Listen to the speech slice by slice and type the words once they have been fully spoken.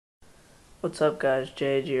What's up guys,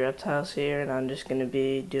 JAGreptiles here, and I'm just going to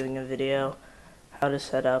be doing a video how to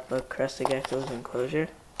set up a Crested Gecko's enclosure.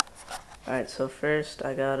 Alright, so first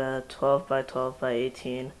I got a 12 by 12 by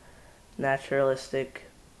 18 naturalistic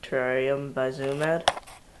terrarium by Zoomed.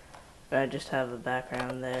 And I just have a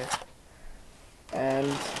background there. And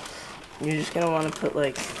you're just going to want to put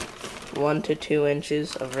like 1 to 2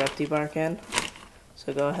 inches of repti bark in.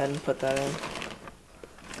 So go ahead and put that in.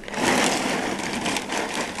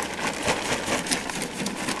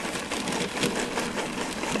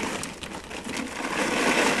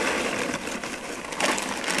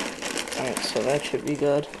 Alright, so that should be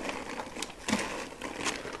good.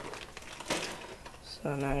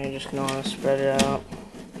 So now you're just going to want to spread it out.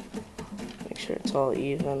 Make sure it's all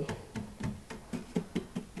even.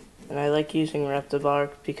 And I like using repti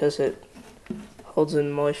bark because it holds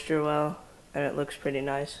in moisture well and it looks pretty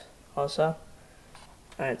nice also.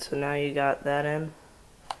 Alright, so now you got that in.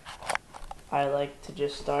 I like to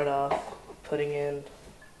just start off putting in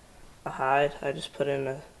a hide. I just put in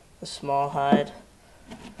a small hide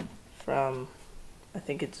from, I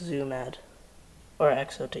think it's Zoomed, or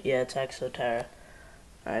it's Exoterra.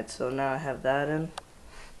 Alright, so now I have that in.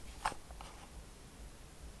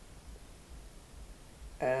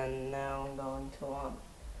 And now I'm going to want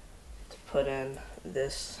to put in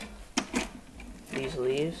these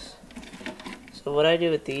leaves. So what I do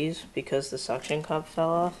with these, because the suction cup fell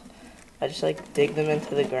off, I just like dig them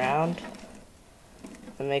into the ground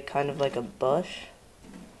and make kind of like a bush.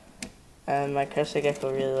 And my Crested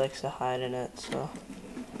Gecko really likes to hide in it, so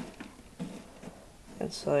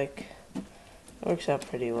it's like, it works out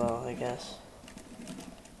pretty well, I guess.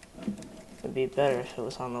 It'd be better if it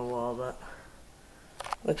was on the wall, but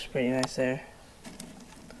looks pretty nice there.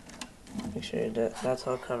 Make sure that's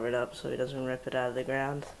all covered up so he doesn't rip it out of the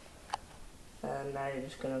ground. And now you're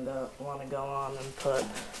just gonna want to go on and put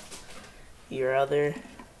your other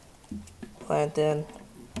plant in.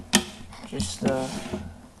 Just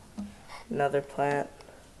another plant,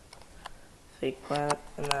 fake plant,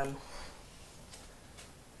 and then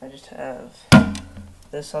I just have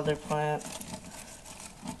this other plant.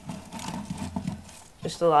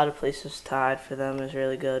 Just a lot of places to hide for them is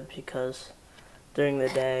really good because during the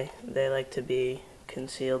day they like to be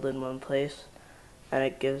concealed in one place and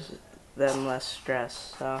it gives them less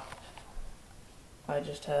stress. So I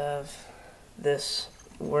just have this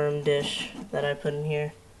worm dish that I put in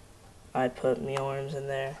here. I put mealworms in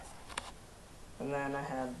there. And then I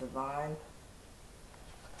have the vine,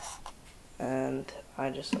 and I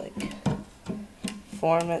just like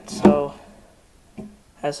form it so it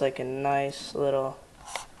has like a nice little,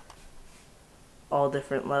 all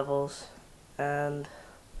different levels, and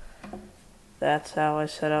that's how I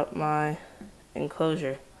set up my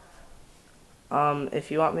enclosure. If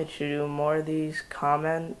you want me to do more of these,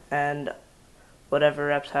 comment, and whatever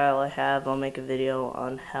reptile I have, I'll make a video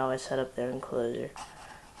on how I set up their enclosure.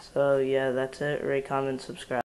 So yeah, that's it. Rate, comment, subscribe.